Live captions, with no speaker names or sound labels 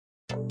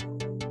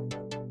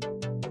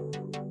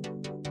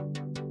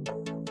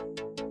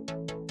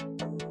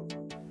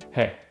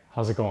Hey,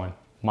 how's it going?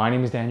 My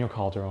name is Daniel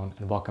Calderon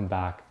and welcome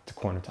back to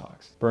Corner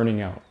Talks. Burning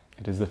out.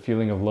 It is the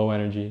feeling of low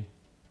energy,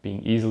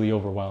 being easily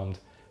overwhelmed,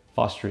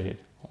 frustrated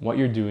on what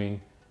you're doing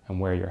and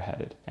where you're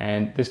headed.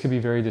 And this can be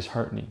very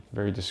disheartening,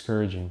 very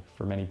discouraging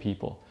for many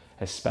people,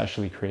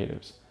 especially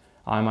creatives.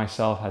 I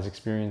myself has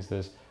experienced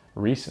this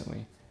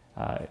recently,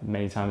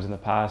 many times in the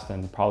past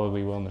and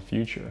probably will in the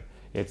future.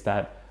 It's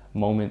that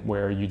moment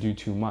where you do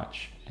too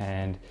much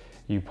and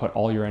you put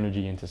all your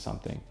energy into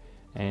something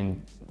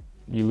and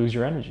you lose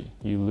your energy.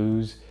 You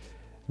lose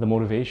the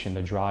motivation,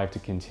 the drive to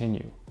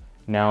continue.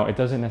 Now, it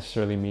doesn't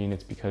necessarily mean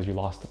it's because you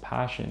lost the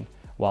passion.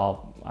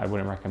 While I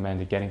wouldn't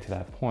recommend it getting to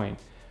that point,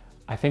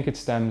 I think it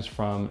stems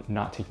from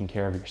not taking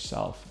care of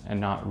yourself and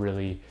not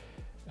really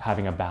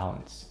having a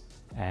balance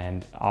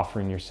and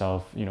offering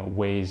yourself,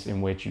 ways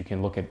in which you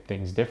can look at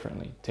things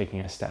differently, taking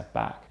a step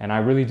back. And I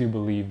really do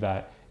believe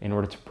that in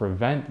order to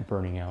prevent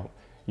burning out,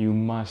 you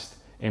must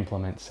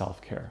implement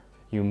self-care.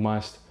 You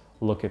must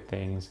look at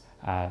things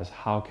as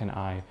how can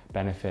I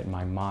benefit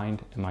my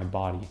mind and my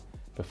body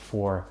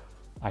before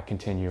I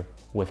continue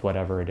with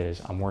whatever it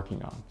is I'm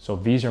working on. So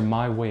these are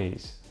my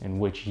ways in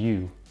which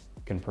you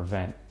can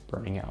prevent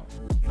burning out.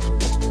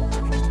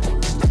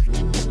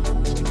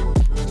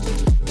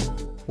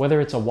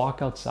 Whether it's a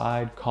walk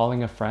outside,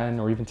 calling a friend,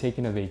 or even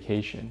taking a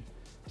vacation,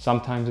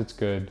 sometimes it's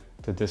good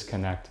to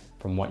disconnect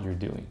from what you're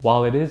doing.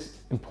 While it is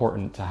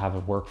important to have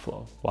a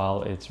workflow,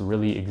 while it's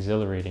really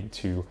exhilarating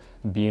to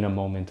be in a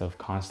moment of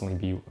constantly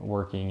be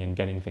working and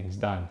getting things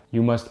done,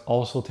 you must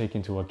also take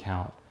into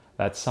account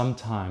that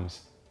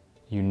sometimes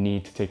you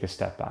need to take a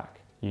step back.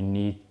 You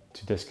need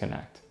to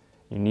disconnect.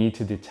 You need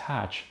to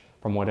detach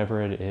from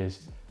whatever it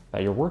is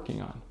that you're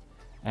working on.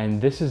 And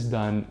this is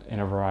done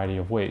in a variety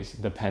of ways,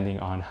 depending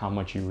on how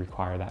much you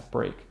require that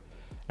break.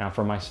 Now,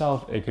 for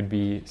myself, it could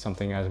be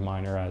something as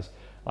minor as,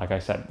 like I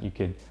said, you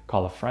could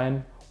call a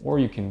friend, or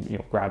you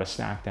can grab a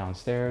snack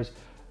downstairs,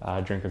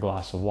 drink a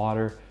glass of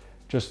water,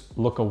 just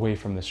look away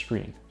from the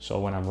screen. So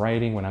when I'm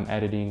writing, when I'm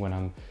editing, when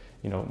I'm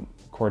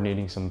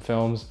coordinating some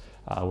films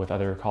with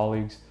other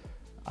colleagues,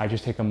 I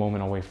just take a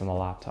moment away from the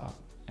laptop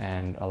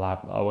and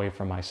away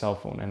from my cell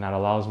phone. And that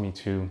allows me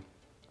to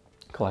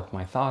collect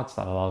my thoughts,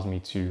 that allows me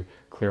to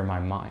clear my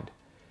mind.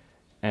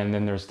 And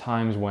then there's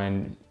times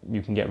when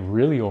you can get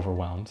really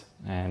overwhelmed,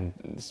 and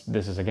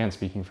this is again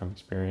speaking from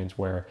experience,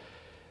 where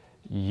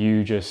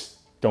you just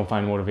don't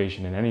find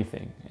motivation in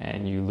anything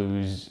and you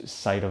lose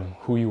sight of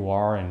who you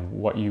are and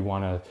what you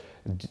want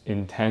to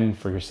intend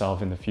for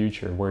yourself in the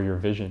future, where your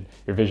vision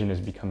is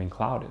becoming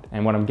clouded.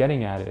 And what I'm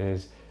getting at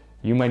is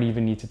you might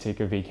even need to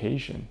take a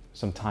vacation,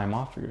 some time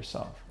off for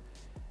yourself.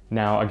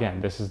 Now, again,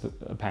 this is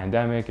a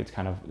pandemic. It's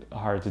kind of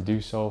hard to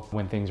do so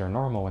when things are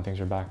normal, when things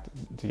are back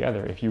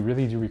together. If you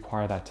really do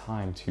require that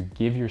time to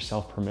give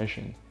yourself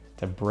permission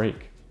to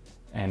break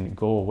and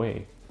go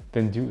away,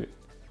 then do it.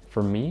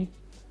 For me,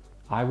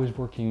 I was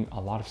working a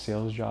lot of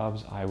sales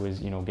jobs. I was,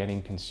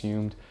 getting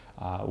consumed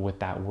with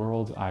that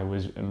world. I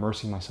was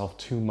immersing myself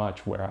too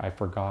much where I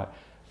forgot,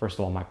 first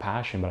of all, my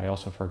passion, but I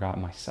also forgot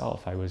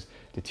myself. I was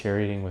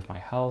deteriorating with my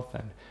health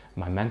and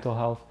my mental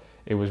health.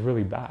 It was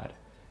really bad.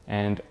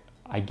 And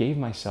I gave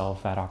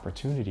myself that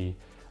opportunity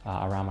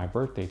around my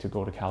birthday to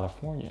go to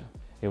California.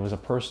 It was a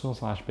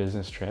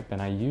personal/business trip,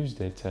 and I used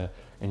it to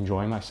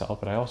enjoy myself,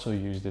 but I also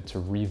used it to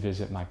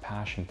revisit my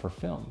passion for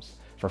films,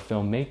 for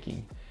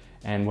filmmaking.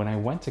 And when I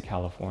went to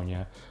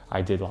California,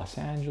 I did Los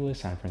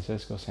Angeles, San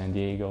Francisco, San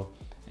Diego,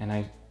 and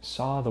I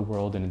saw the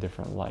world in a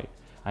different light.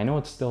 I know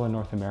it's still in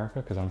North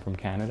America because I'm from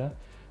Canada,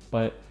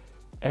 but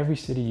every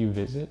city you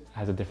visit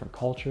has a different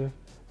culture,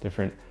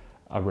 different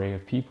array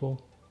of people.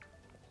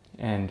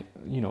 And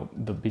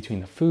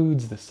between the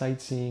foods, the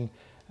sightseeing,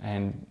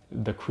 and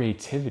the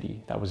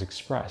creativity that was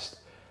expressed,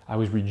 I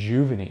was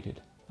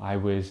rejuvenated, I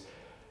was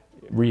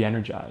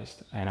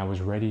re-energized, and I was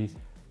ready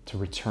to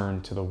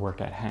return to the work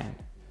at hand.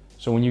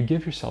 So when you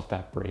give yourself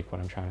that break,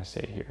 what I'm trying to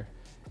say here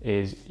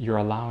is you're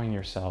allowing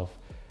yourself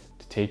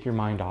to take your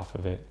mind off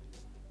of it,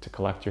 to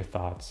collect your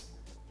thoughts,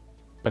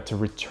 but to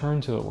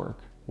return to the work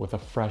with a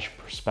fresh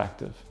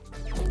perspective.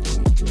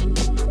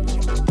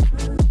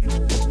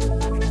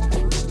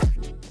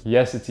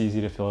 Yes, it's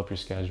easy to fill up your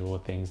schedule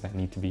with things that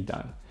need to be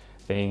done,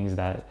 things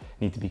that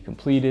need to be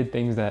completed,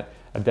 things that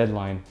a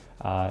deadline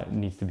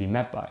needs to be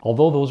met by.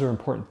 Although those are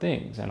important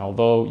things, and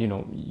although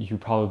you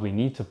probably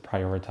need to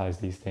prioritize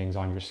these things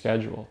on your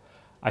schedule,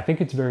 I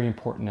think it's very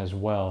important as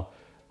well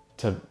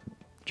to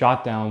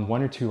jot down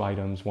one or two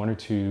items, one or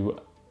two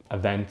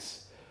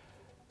events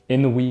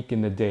in the week,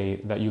 in the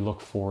day that you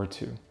look forward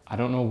to. I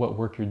don't know what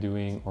work you're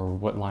doing or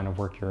what line of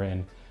work you're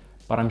in,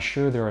 but I'm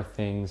sure there are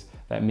things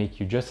that make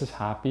you just as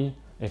happy,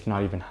 if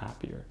not even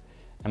happier.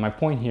 And my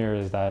point here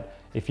is that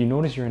if you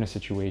notice you're in a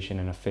situation,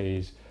 in a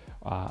phase,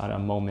 at a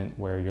moment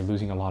where you're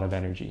losing a lot of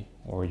energy,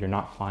 or you're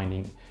not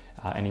finding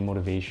any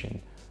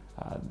motivation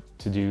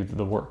to do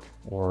the work,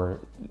 or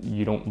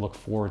you don't look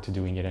forward to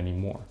doing it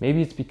anymore,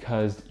 maybe it's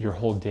because your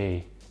whole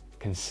day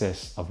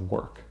consists of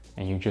work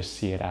and you just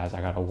see it as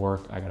I gotta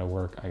work, I gotta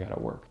work, I gotta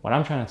work. What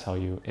I'm trying to tell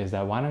you is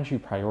that why don't you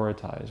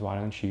prioritize? Why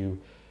don't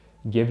you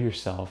give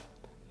yourself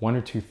one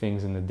or two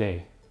things in the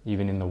day,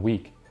 even in the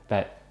week,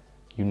 that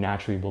you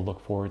naturally will look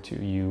forward to.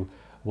 You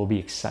will be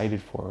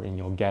excited for it, and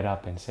you'll get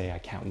up and say, I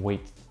can't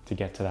wait to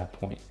get to that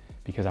point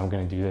because I'm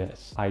gonna do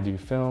this. I do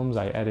films,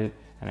 I edit,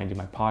 and I do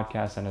my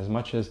podcast, and as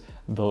much as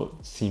they'll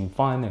seem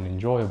fun and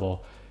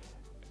enjoyable,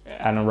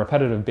 on a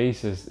repetitive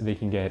basis, they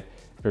can get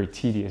very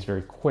tedious,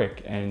 very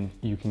quick, and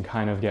you can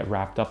kind of get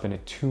wrapped up in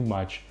it too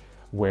much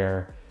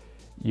where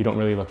you don't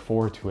really look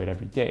forward to it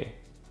every day.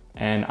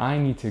 And I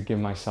need to give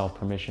myself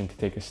permission to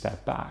take a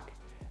step back,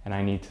 and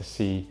I need to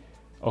see,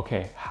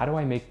 okay, how do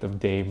I make the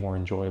day more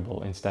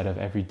enjoyable instead of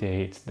every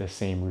day it's the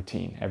same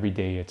routine? Every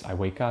day it's I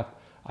wake up,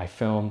 I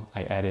film,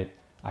 I edit,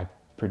 I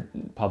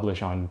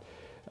publish on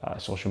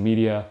social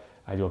media,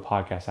 I do a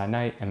podcast at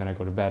night, and then I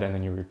go to bed, and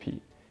then you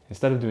repeat.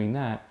 Instead of doing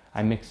that,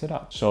 I mix it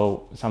up.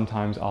 So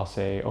sometimes I'll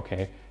say,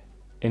 okay,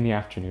 in the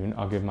afternoon,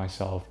 I'll give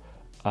myself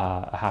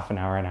a half an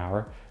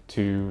hour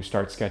to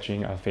start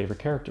sketching a favorite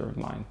character of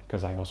mine,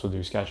 because I also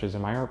do sketches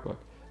in my art book.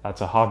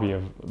 That's a hobby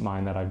of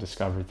mine that I've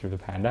discovered through the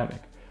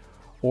pandemic.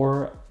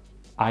 Or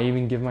I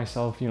even give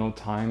myself,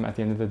 time at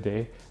the end of the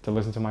day to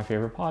listen to my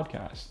favorite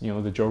podcast,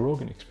 the Joe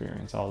Rogan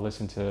Experience. I'll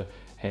listen to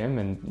him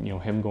and,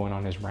 him going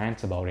on his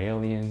rants about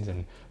aliens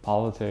and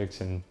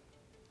politics and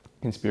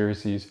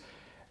conspiracies.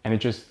 And it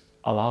just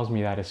allows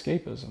me that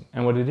escapism.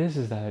 And what it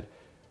is that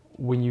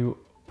when you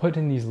put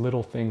in these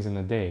little things in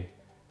the day,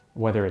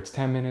 whether it's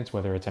 10 minutes,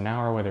 whether it's an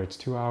hour, whether it's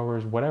 2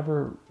 hours,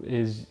 whatever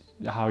is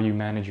how you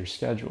manage your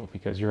schedule,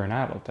 because you're an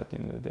adult at the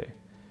end of the day,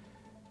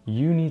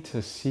 you need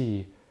to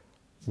see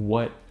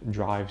what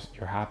drives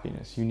your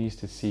happiness. You need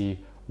to see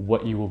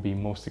what you will be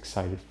most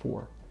excited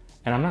for.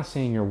 And I'm not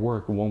saying your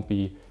work won't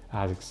be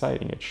as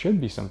exciting. It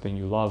should be something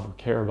you love or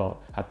care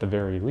about at the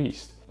very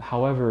least.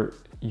 However,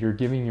 you're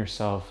giving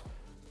yourself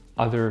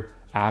other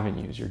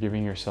avenues, you're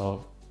giving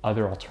yourself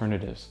other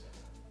alternatives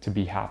to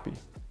be happy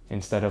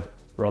instead of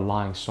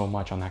relying so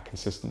much on that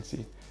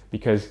consistency.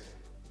 Because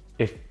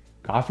if,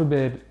 God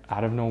forbid,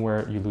 out of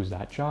nowhere you lose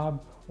that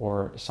job,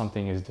 or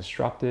something is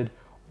disrupted,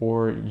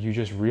 or you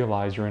just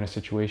realize you're in a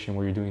situation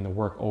where you're doing the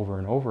work over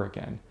and over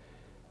again,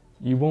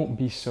 you won't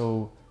be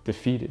so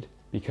defeated,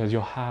 because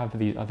you'll have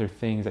these other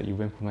things that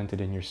you've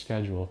implemented in your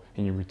schedule,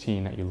 in your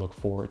routine, that you look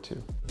forward to.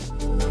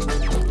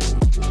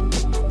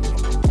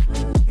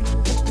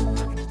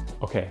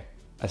 Okay,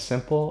 as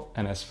simple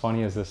and as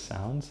funny as this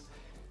sounds,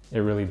 it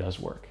really does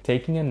work.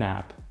 Taking a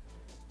nap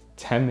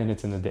 10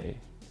 minutes in the day,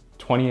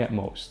 20 at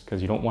most,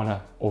 because you don't want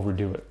to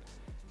overdo it,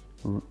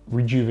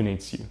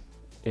 rejuvenates you.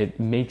 It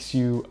makes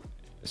you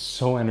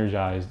so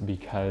energized,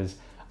 because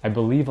I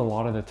believe a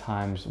lot of the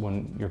times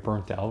when you're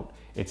burnt out,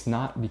 it's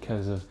not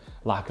because of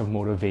lack of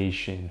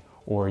motivation,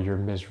 or you're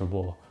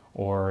miserable,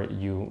 or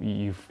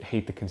you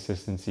hate the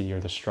consistency or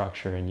the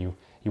structure, and you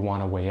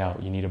want a way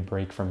out, you need a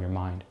break from your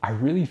mind. I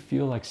really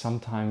feel like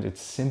sometimes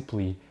it's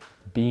simply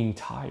being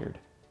tired,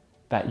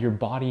 that your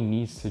body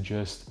needs to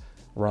just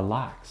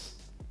relax.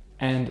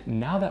 And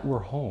now that we're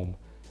home,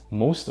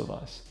 most of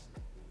us,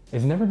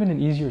 it's never been an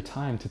easier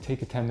time to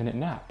take a 10-minute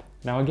nap.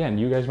 Now again,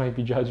 you guys might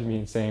be judging me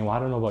and saying, well, I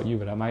don't know about you,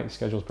 but my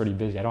schedule's pretty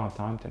busy, I don't have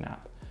time to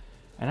nap.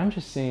 And I'm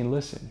just saying,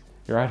 listen,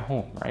 you're at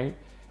home, right?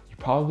 You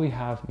probably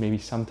have maybe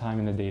some time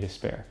in the day to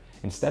spare.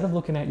 Instead of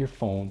looking at your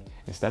phone,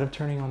 instead of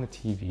turning on the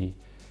TV,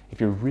 if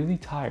you're really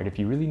tired, if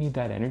you really need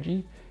that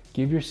energy,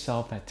 give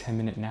yourself that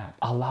 10-minute nap.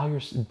 Allow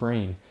your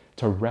brain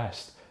to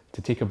rest,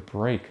 to take a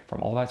break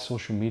from all that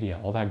social media,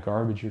 all that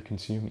garbage you're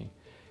consuming,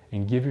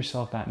 and give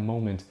yourself that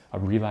moment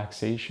of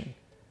relaxation,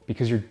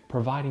 because you're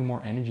providing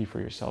more energy for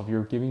yourself.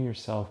 You're giving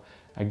yourself,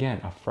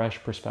 again, a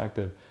fresh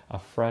perspective, a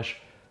fresh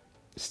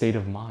state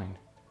of mind.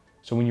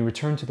 So when you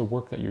return to the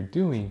work that you're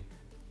doing,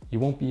 you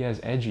won't be as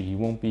edgy, you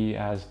won't be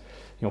as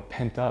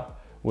pent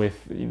up with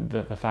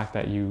the fact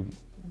that you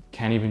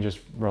can't even just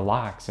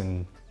relax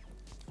and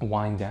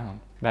wind down.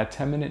 That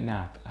 10-minute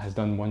nap has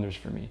done wonders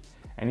for me.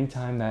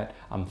 Anytime that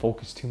I'm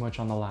focused too much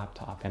on the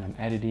laptop and I'm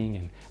editing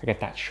and I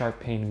get that sharp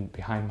pain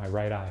behind my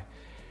right eye,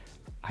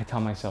 I tell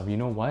myself, you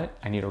know what?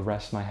 I need to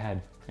rest my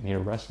head. I need to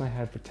rest my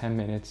head for 10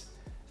 minutes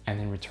and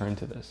then return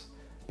to this.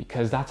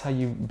 Because that's how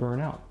you burn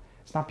out.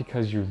 It's not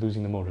because you're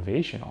losing the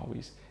motivation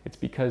always. It's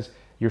because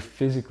you're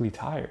physically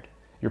tired.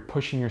 You're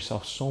pushing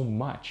yourself so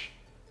much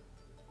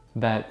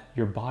that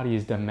your body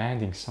is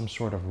demanding some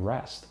sort of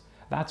rest.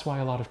 That's why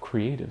a lot of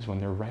creatives, when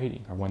they're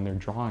writing or when they're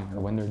drawing or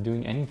when they're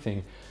doing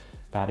anything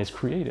that is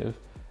creative,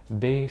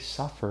 they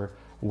suffer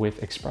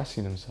with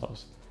expressing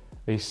themselves.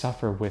 They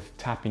suffer with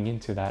tapping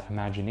into that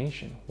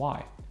imagination.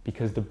 Why?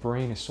 Because the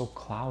brain is so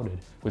clouded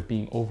with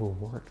being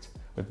overworked,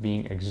 with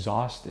being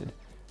exhausted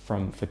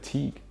from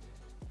fatigue.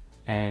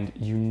 And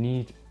you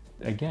need,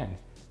 again,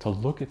 to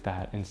look at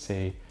that and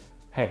say,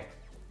 hey,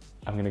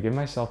 I'm gonna give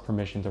myself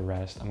permission to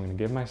rest. I'm gonna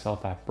give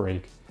myself that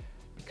break,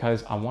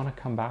 because I wanna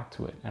come back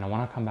to it, and I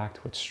wanna come back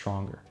to it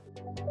stronger.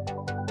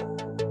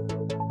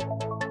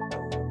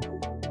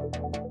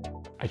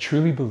 I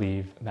truly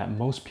believe that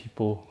most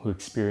people who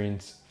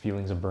experience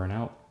feelings of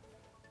burnout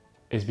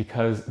is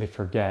because they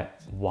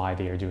forget why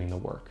they are doing the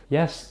work.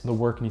 Yes, the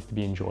work needs to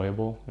be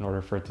enjoyable in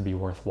order for it to be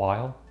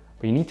worthwhile,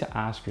 but you need to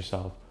ask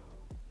yourself,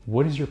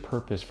 what is your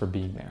purpose for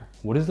being there?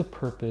 What is the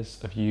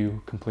purpose of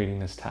you completing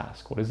this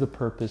task? What is the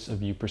purpose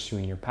of you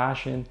pursuing your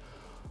passion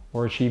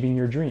or achieving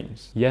your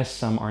dreams? Yes,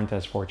 some aren't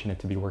as fortunate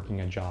to be working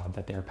a job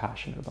that they're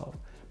passionate about,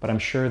 but I'm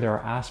sure there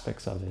are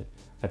aspects of it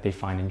that they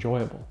find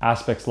enjoyable.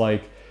 Aspects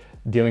like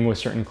dealing with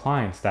certain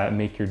clients that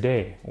make your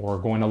day, or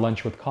going to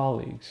lunch with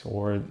colleagues,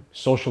 or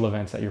social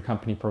events that your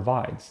company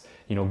provides,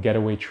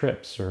 getaway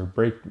trips or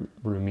break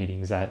room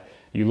meetings that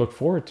you look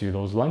forward to,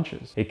 those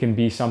lunches. It can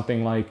be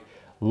something like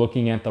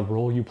looking at the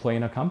role you play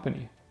in a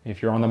company.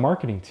 If you're on the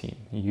marketing team,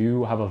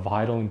 you have a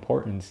vital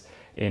importance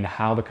in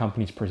how the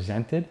company's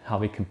presented, how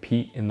they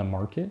compete in the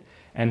market,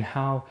 and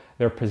how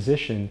they're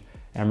positioned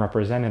and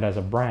represented as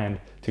a brand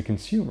to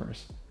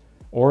consumers.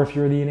 Or if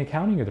you're in the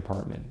accounting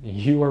department,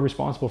 you are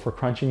responsible for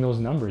crunching those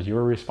numbers. You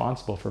are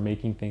responsible for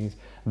making things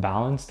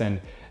balanced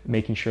and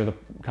making sure the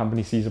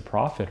company sees a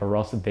profit, or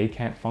else they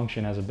can't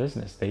function as a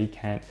business. They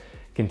can't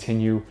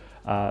continue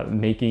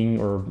making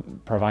or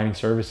providing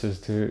services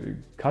to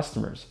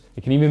customers.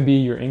 It can even be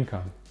your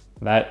income,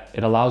 that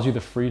it allows you the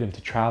freedom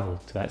to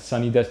travel to that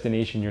sunny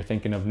destination you're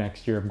thinking of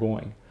next year of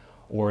going,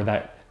 or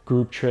that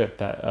group trip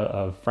that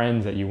of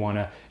friends that you want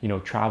to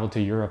travel to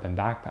Europe and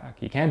backpack.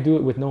 You can't do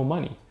it with no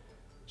money.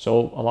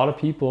 So a lot of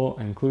people,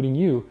 including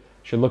you,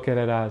 should look at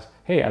it as,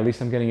 hey, at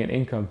least I'm getting an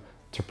income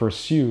to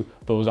pursue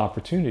those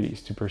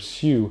opportunities, to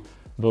pursue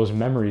those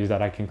memories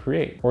that I can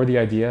create. Or the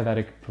idea that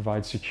it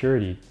provides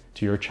security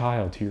to your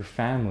child, to your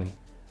family,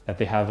 that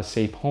they have a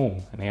safe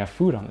home and they have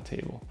food on the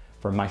table.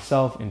 For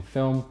myself in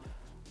film,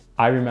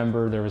 I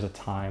remember there was a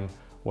time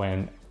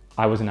when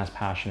I wasn't as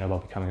passionate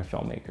about becoming a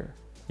filmmaker.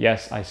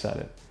 Yes, I said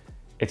it.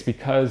 It's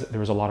because there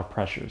was a lot of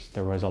pressures.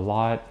 There was a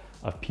lot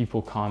of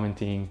people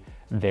commenting.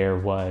 There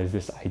was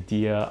this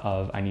idea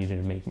of I needed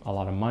to make a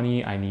lot of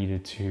money. I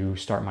needed to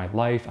start my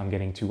life. I'm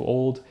getting too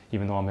old,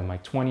 even though I'm in my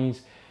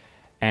 20s.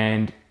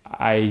 And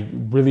I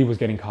really was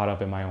getting caught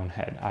up in my own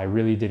head. I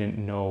really didn't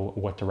know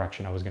what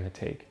direction I was going to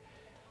take.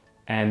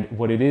 And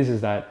what it is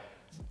that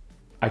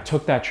I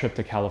took that trip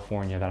to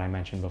California that I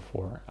mentioned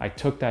before. I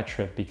took that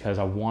trip because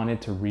I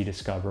wanted to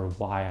rediscover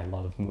why I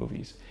love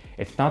movies.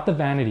 It's not the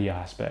vanity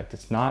aspect.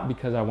 It's not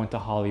because I went to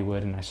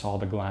Hollywood and I saw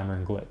the glamour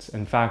and glitz.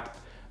 In fact,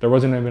 there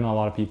wasn't even a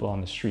lot of people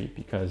on the street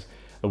because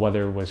the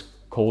weather was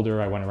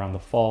colder. I went around the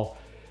fall.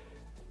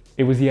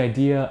 It was the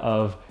idea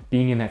of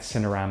being in that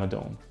Cinerama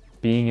Dome,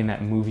 being in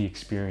that movie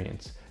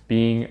experience,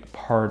 being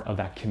part of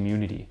that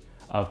community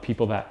of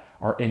people that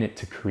are in it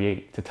to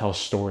create, to tell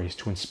stories,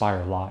 to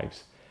inspire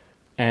lives.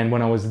 And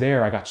when I was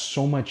there, I got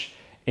so much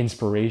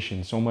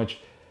inspiration, so much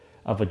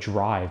of a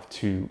drive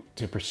to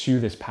pursue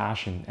this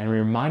passion, and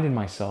reminded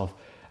myself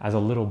as a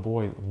little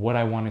boy what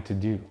I wanted to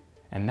do.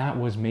 And that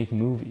was make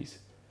movies.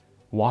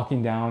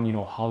 Walking down,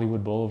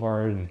 Hollywood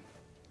Boulevard and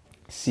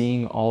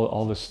seeing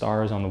all the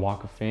stars on the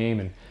Walk of Fame,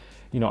 and,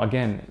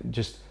 again,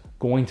 just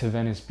going to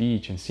Venice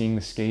Beach and seeing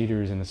the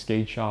skaters and the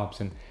skate shops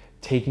and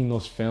taking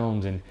those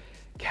films and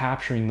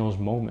capturing those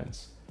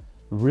moments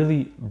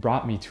really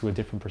brought me to a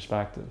different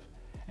perspective.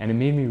 And it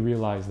made me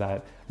realize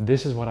that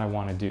this is what I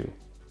want to do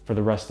for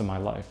the rest of my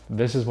life.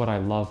 This is what I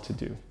love to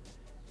do.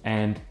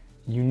 And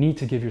you need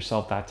to give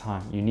yourself that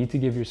time. You need to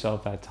give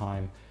yourself that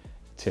time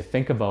to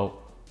think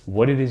about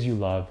what it is you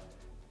love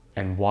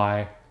and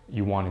why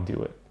you want to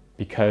do it.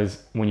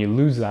 Because when you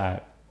lose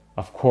that,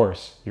 of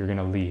course, you're going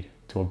to lead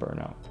to a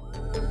burnout.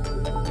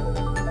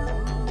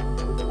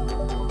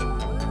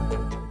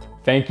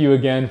 Thank you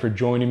again for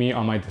joining me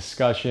on my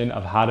discussion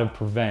of how to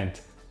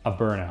prevent a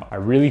burnout. I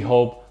really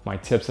hope my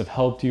tips have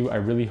helped you. I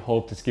really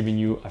hope it's giving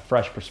you a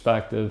fresh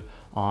perspective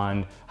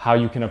on how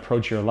you can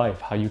approach your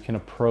life, how you can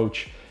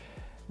approach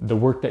the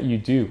work that you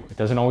do. It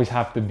doesn't always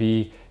have to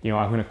be, I'm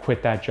going to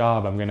quit that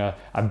job. I'm going to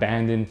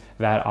abandon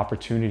that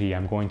opportunity.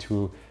 I'm going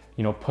to,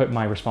 put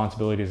my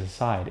responsibilities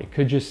aside. It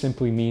could just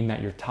simply mean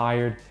that you're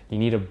tired, you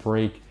need a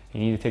break, you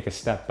need to take a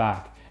step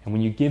back. And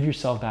when you give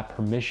yourself that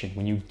permission,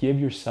 when you give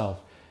yourself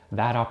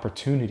that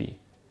opportunity,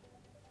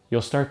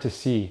 you'll start to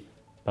see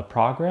the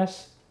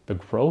progress, the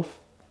growth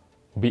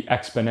will be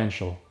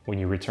exponential when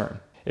you return.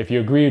 If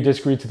you agree or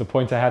disagree to the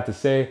points I had to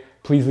say,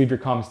 please leave your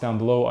comments down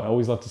below. I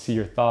always love to see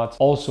your thoughts.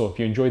 Also, if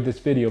you enjoyed this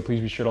video,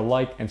 please be sure to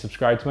like and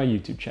subscribe to my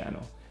YouTube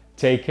channel.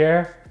 Take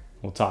care.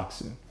 We'll talk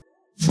soon.